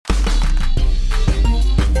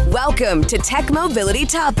Welcome to Tech Mobility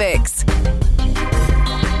Topics.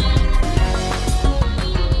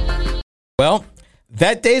 Well,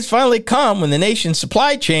 that day's finally come when the nation's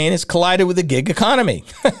supply chain has collided with the gig economy.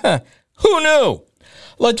 Who knew?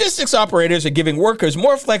 Logistics operators are giving workers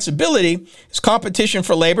more flexibility as competition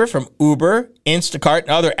for labor from Uber, Instacart, and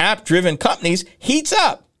other app-driven companies heats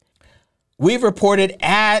up. We've reported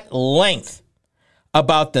at length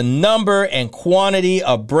about the number and quantity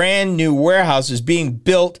of brand new warehouses being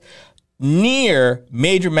built near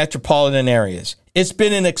major metropolitan areas. It's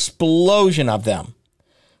been an explosion of them.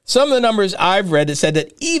 Some of the numbers I've read have said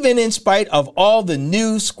that even in spite of all the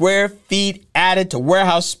new square feet added to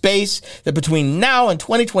warehouse space, that between now and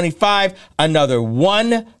 2025, another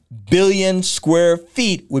 1 billion square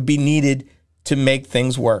feet would be needed to make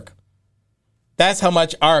things work. That's how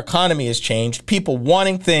much our economy has changed. People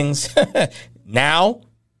wanting things now,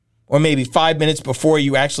 or maybe 5 minutes before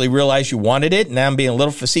you actually realize you wanted it. Now I'm being a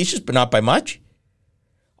little facetious, but not by much.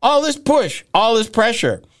 All this push, all this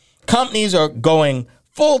pressure. Companies are going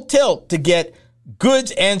full tilt to get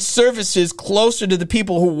goods and services closer to the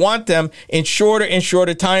people who want them in shorter and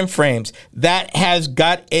shorter time frames. That has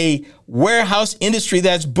got a warehouse industry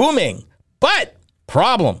that's booming. But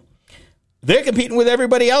problem, they're competing with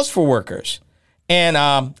everybody else for workers. And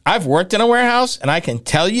I've worked in a warehouse, and I can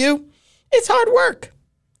tell you, it's hard work.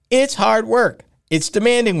 It's hard work. It's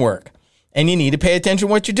demanding work. And you need to pay attention to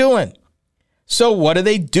what you're doing. So what are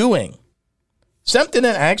they doing? Something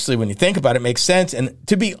that actually, when you think about it, makes sense. And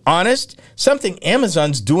to be honest, something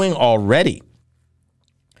Amazon's doing already.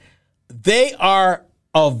 They are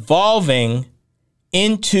evolving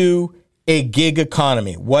into a gig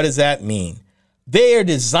economy. What does that mean? They are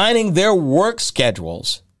designing their work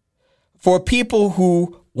schedules for people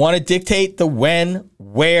who want to dictate the when,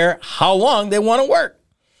 where, how long they want to work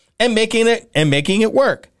and making it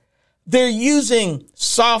work. They're using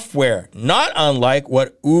software, not unlike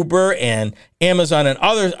what Uber and Amazon and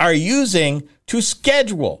others are using to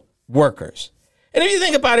schedule workers. And if you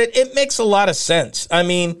think about it, it makes a lot of sense. I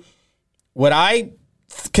mean, would I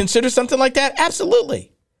consider something like that? Absolutely.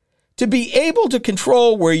 To be able to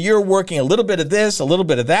control where you're working a little bit of this, a little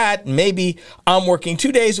bit of that, and maybe I'm working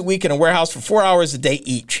 2 days a week in a warehouse for 4 hours a day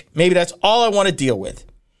each. Maybe that's all I want to deal with,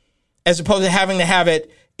 as opposed to having to have it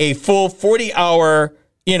a full 40-hour,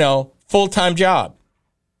 full-time job.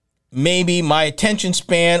 Maybe my attention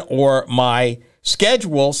span or my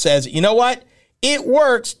schedule says, you know what? It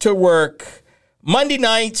works to work Monday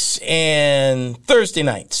nights and Thursday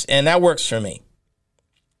nights, and that works for me.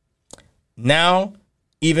 Now,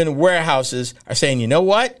 even warehouses are saying, you know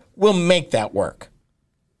what? We'll make that work.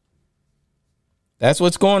 That's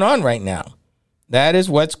what's going on right now. That is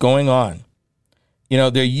what's going on.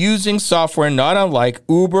 They're using software not unlike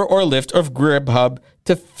Uber or Lyft or Grubhub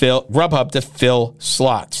to fill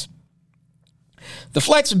slots. The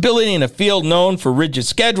flexibility in a field known for rigid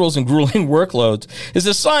schedules and grueling workloads is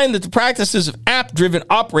a sign that the practices of app-driven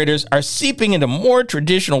operators are seeping into more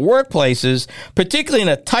traditional workplaces, particularly in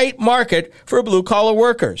a tight market for blue-collar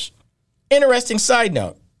workers. Interesting side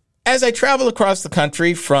note, as I travel across the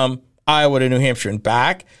country from Iowa to New Hampshire and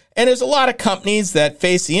back, and there's a lot of companies that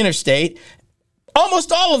face the interstate,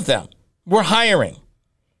 almost all of them were hiring.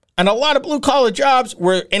 And a lot of blue-collar jobs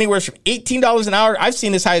were anywhere from $18 an hour. I've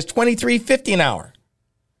seen as high as $23.50 an hour.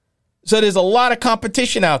 So there's a lot of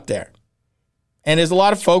competition out there. And there's a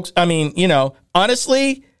lot of folks,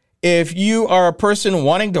 honestly, if you are a person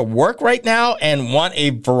wanting to work right now and want a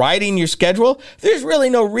variety in your schedule, there's really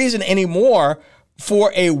no reason anymore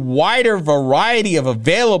for a wider variety of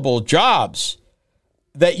available jobs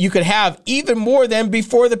that you could have, even more than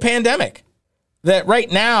before the pandemic. That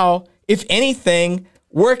right now, if anything,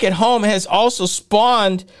 work at home has also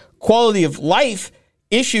spawned quality of life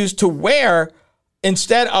issues to where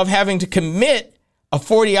instead of having to commit a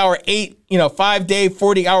 40-hour, 5-day,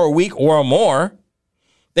 40-hour week or more,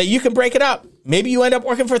 that you can break it up. Maybe you end up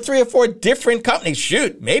working for 3 or 4 different companies.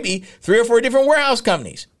 Shoot, maybe 3 or 4 different warehouse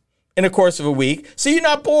companies in the course of a week. So you're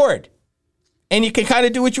not bored. And you can kind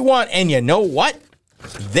of do what you want. And you know what?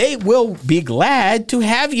 They will be glad to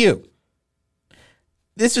have you.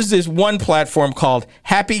 This is this one platform called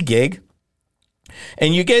Happy Gig.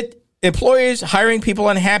 And you get employers hiring people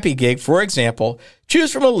on Happy Gig, for example,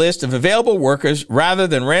 choose from a list of available workers rather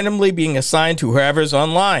than randomly being assigned to whoever's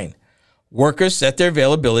online. Workers set their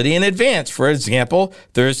availability in advance, for example,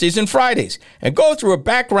 Thursdays and Fridays, and go through a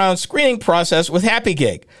background screening process with Happy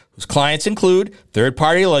Gig, whose clients include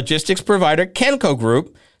third-party logistics provider Kenco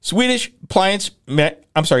Group, Swedish appliance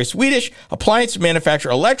manufacturer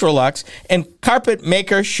Electrolux, and carpet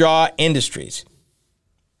maker Shaw Industries.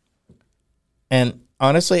 And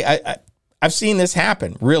honestly, I've seen this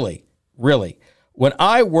happen, really, really. When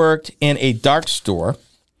I worked in a dark store,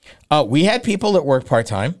 we had people that worked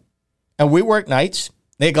part-time, and we worked nights.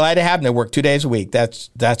 They're glad to have them. They work 2 days a week. That's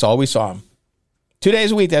all we saw them. 2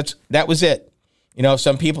 days a week, that was it. You know,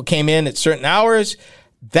 some people came in at certain hours.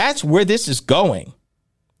 That's where this is going.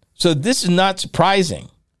 So this is not surprising.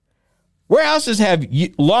 Warehouses have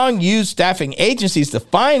long used staffing agencies to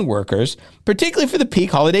find workers, particularly for the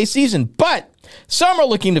peak holiday season. But some are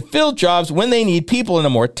looking to fill jobs when they need people in a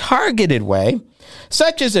more targeted way,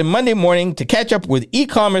 such as a Monday morning to catch up with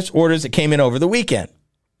e-commerce orders that came in over the weekend.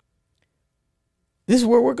 This is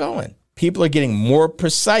where we're going. People are getting more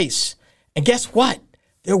precise. And guess what?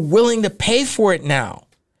 They're willing to pay for it now.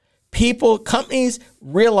 Companies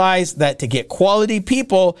realize that to get quality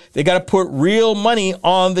people, they got to put real money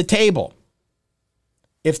on the table.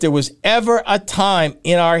 If there was ever a time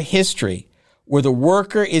in our history where the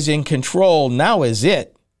worker is in control, now is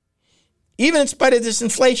it. Even in spite of this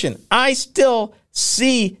inflation, I still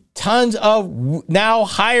see tons of now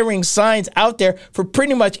hiring signs out there for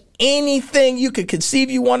pretty much anything you could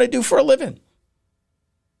conceive you want to do for a living.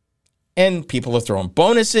 And people are throwing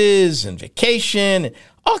bonuses and vacation and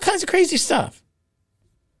all kinds of crazy stuff.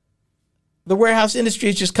 The warehouse industry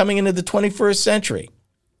is just coming into the 21st century.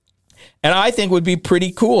 And I think would be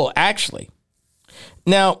pretty cool, actually.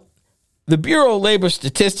 Now, the Bureau of Labor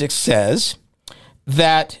Statistics says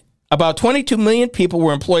that about 22 million people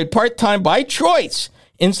were employed part-time by choice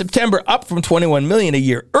in September, up from 21 million a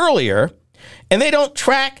year earlier. And they don't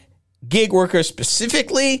track gig workers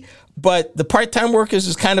specifically, but the part-time workers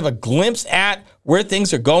is kind of a glimpse at where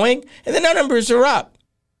things are going. And then our numbers are up.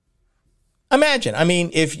 Imagine,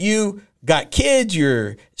 if you got kids, you're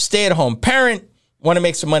a stay-at-home parent, want to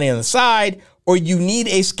make some money on the side, or you need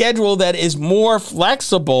a schedule that is more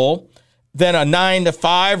flexible than a 9 to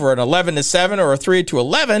 5 or an 11 to 7 or a 3 to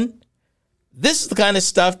 11, this is the kind of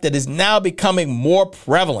stuff that is now becoming more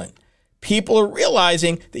prevalent. People are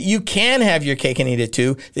realizing that you can have your cake and eat it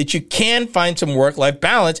too, that you can find some work-life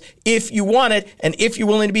balance if you want it and if you're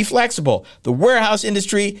willing to be flexible. The warehouse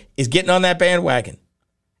industry is getting on that bandwagon,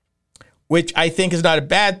 which I think is not a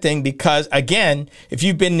bad thing because, again, if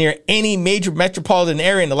you've been near any major metropolitan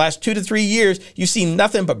area in the last 2 to 3 years, you see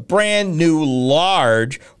nothing but brand new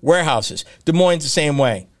large warehouses. Des Moines the same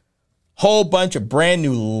way. Whole bunch of brand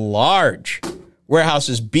new large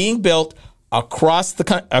warehouses being built across the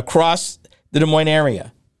Des Moines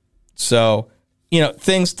area. So,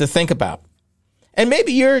 things to think about. And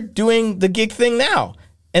maybe you're doing the gig thing now.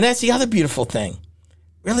 And that's the other beautiful thing.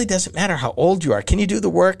 Really doesn't matter how old you are. Can you do the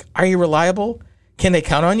work? Are you reliable? Can they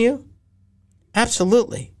count on you?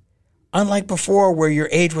 Absolutely. Unlike before where your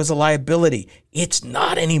age was a liability, it's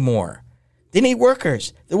not anymore. They need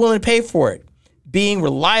workers. They're willing to pay for it. Being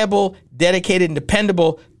reliable, dedicated, and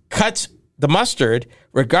dependable cuts the mustard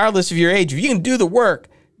regardless of your age. If you can do the work,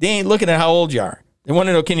 they ain't looking at how old you are. They want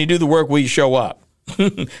to know, can you do the work? Will you show up?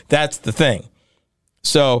 That's the thing.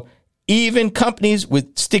 So even companies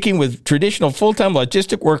sticking with traditional full-time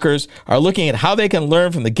logistic workers are looking at how they can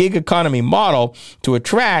learn from the gig economy model to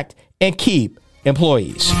attract and keep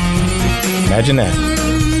employees. Imagine that.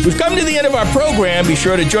 We've come to the end of our program. Be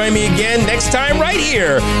sure to join me again next time right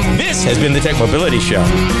here. This has been the Tech Mobility Show.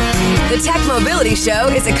 The Tech Mobility Show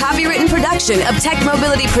is a copywritten production of Tech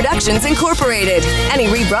Mobility Productions Incorporated. Any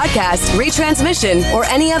rebroadcast, retransmission, or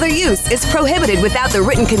any other use is prohibited without the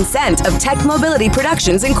written consent of Tech Mobility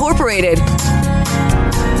Productions Incorporated.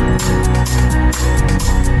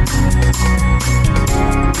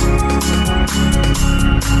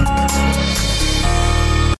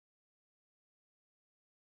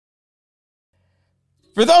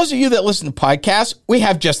 For those of you that listen to podcasts, we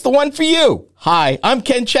have just the one for you. Hi, I'm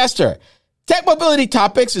Ken Chester. Tech Mobility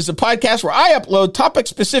Topics is a podcast where I upload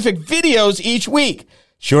topic-specific videos each week.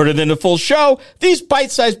 Shorter than the full show, these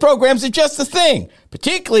bite-sized programs are just the thing,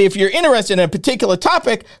 particularly if you're interested in a particular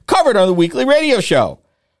topic covered on the weekly radio show.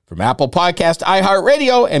 From Apple Podcast,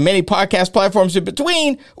 iHeartRadio, and many podcast platforms in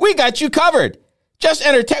between, we got you covered. Just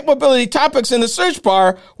enter Tech Mobility Topics in the search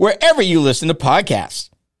bar wherever you listen to podcasts.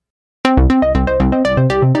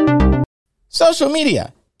 Social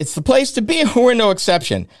media. It's the place to be, and we're no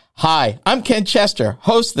exception. Hi, I'm Ken Chester,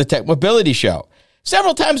 host of the Tech Mobility Show.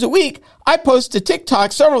 Several times a week, I post to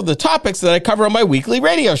TikTok several of the topics that I cover on my weekly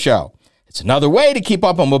radio show. It's another way to keep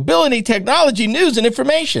up on mobility, technology, news, and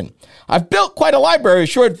information. I've built quite a library of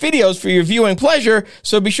short videos for your viewing pleasure,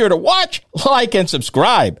 so be sure to watch, like, and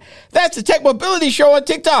subscribe. That's the Tech Mobility Show on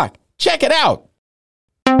TikTok. Check it out.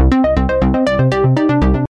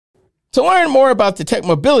 To learn more about the Tech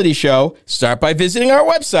Mobility Show, start by visiting our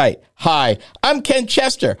website. Hi, I'm Ken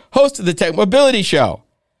Chester, host of the Tech Mobility Show.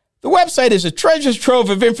 The website is a treasure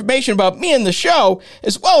trove of information about me and the show,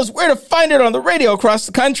 as well as where to find it on the radio across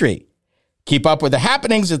the country. Keep up with the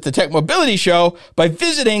happenings at the Tech Mobility Show by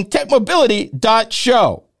visiting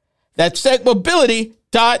techmobility.show. That's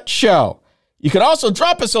techmobility.show. You can also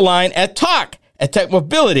drop us a line at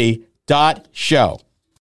talk@techmobility.show.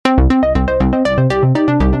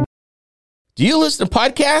 Do you listen to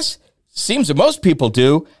podcasts? Seems that most people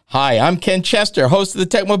do. Hi, I'm Ken Chester, host of the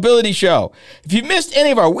Tech Mobility Show. If you missed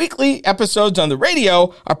any of our weekly episodes on the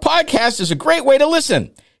radio, our podcast is a great way to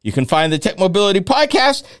listen. You can find the Tech Mobility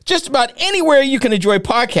Podcast just about anywhere you can enjoy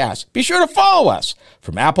podcasts. Be sure to follow us.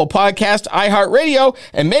 From Apple Podcasts, iHeartRadio,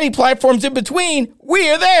 and many platforms in between, we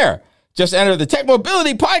are there. Just enter the Tech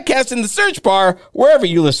Mobility Podcast in the search bar wherever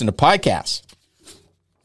you listen to podcasts.